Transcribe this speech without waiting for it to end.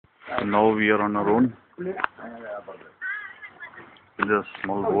Now we are on our own. These are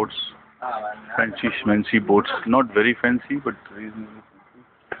small boats, fancy schmancy boats. Not very fancy, but reasonably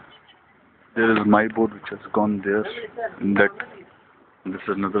fancy. There is my boat which has gone there. In that, this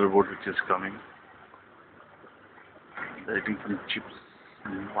is another boat which is coming. They're eating some chips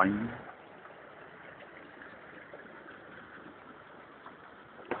and wine.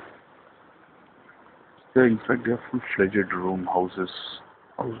 In fact, they are full-fledged room houses,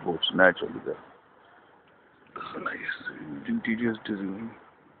 houseboats naturally there. This is nice interior design.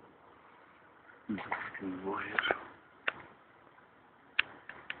 Go here.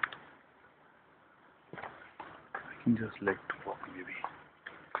 I can just let walk maybe.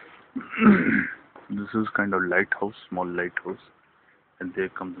 This is kind of lighthouse, small lighthouse, and there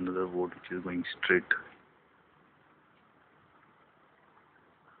comes another boat which is going straight.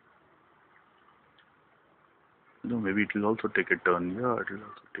 No, maybe it will also take a turn. Yeah, it will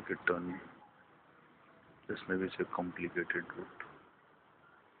also take a turn. This maybe it's a complicated route.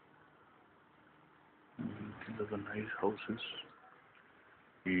 These are the nice houses.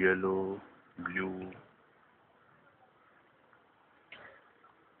 Yellow, blue.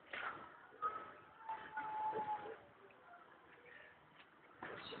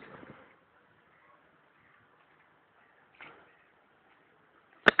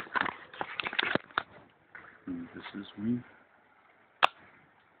 This is me.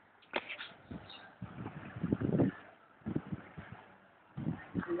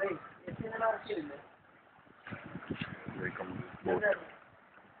 Here comes this boat.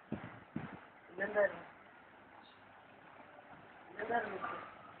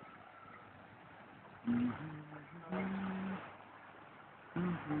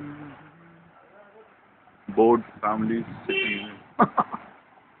 Boat, families, cities.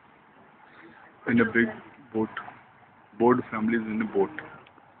 In a big boat. Boat families in a boat.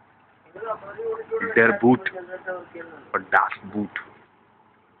 Der Boot. Or Das Boot.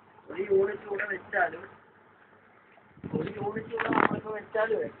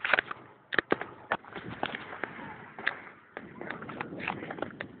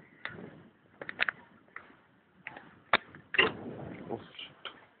 Oh shit.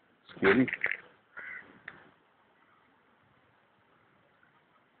 Scary.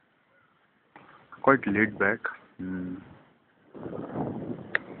 Quite laid back.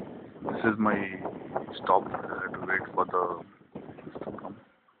 This is my stop. I have to wait for the things to come.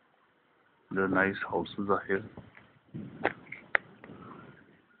 The nice houses are here.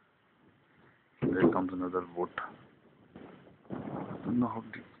 There comes another boat. I don't know how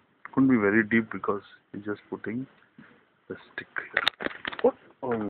deep. It couldn't be very deep because he's just putting the stick here.